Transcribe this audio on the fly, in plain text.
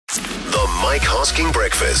The Mike Hosking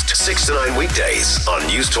Breakfast, 6 to 9 weekdays on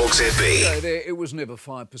Newstalk ZB. So there, it was never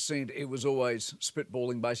 5%. It was always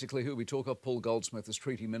spitballing, basically. Who we talk of, Paul Goldsmith, as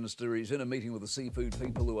Treaty Minister. He's in a meeting with the seafood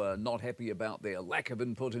people who are not happy about their lack of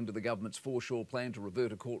input into the government's foreshore plan to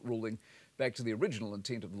revert a court ruling back to the original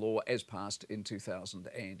intent of the law as passed in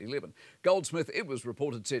 2011. Goldsmith, it was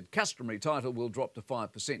reported, said customary title will drop to 5%.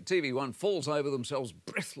 TV1 falls over themselves,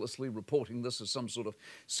 breathlessly reporting this as some sort of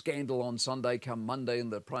scandal on Sunday. Come Monday in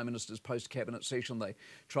the Prime Minister's post-cabinet session, they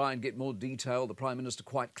try and get more detail. The Prime Minister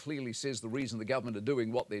quite clearly says the reason the government are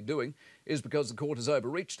doing what they're doing is because the court has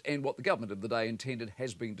overreached and what the government of the day intended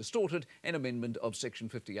has been distorted. An amendment of Section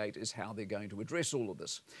 58 is how they're going to address all of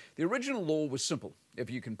this. The original law was simple. If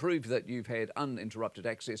you can prove that you've had uninterrupted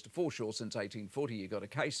access to foreshore since 1840, you got a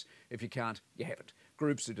case. If you can't, you haven't.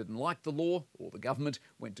 Groups who didn't like the law or the government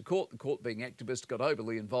went to court. The court, being activist, got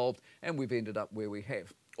overly involved, and we've ended up where we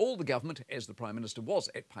have. All the government, as the Prime Minister was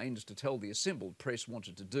at pains to tell the assembled press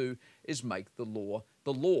wanted to do, is make the law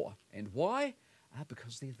the law. And why?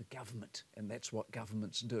 Because they're the government, and that's what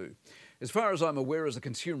governments do. As far as I'm aware, as a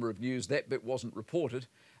consumer of news, that bit wasn't reported.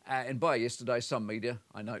 And by yesterday, some media,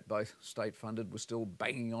 I note both state-funded, were still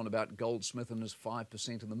banging on about Goldsmith and his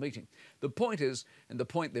 5% in the meeting. The point is, and the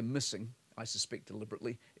point they're missing, I suspect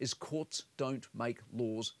deliberately, is courts don't make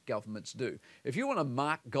laws, governments do. If you want to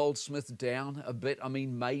mark Goldsmith down a bit, I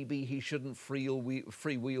mean, maybe he shouldn't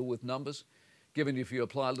freewheel with numbers. Given if you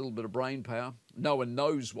apply a little bit of brain power, no one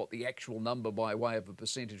knows what the actual number by way of a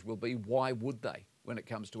percentage will be. Why would they when it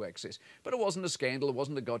comes to access? But it wasn't a scandal, it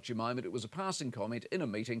wasn't a gotcha moment, it was a passing comment in a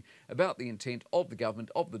meeting about the intent of the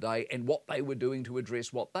government of the day and what they were doing to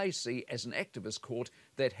address what they see as an activist court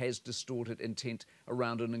that has distorted intent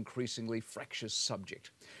around an increasingly fractious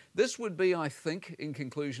subject. This would be, I think, in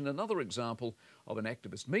conclusion, another example of an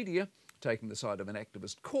activist media taking the side of an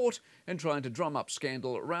activist court and trying to drum up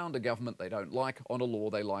scandal around a government they don't like on a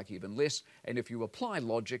law they like even less. And if you apply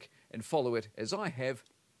logic and follow it as I have,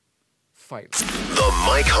 fail. The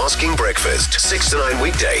Mike Hosking Breakfast, 6 to 9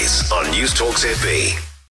 weekdays on Newstalk ZB.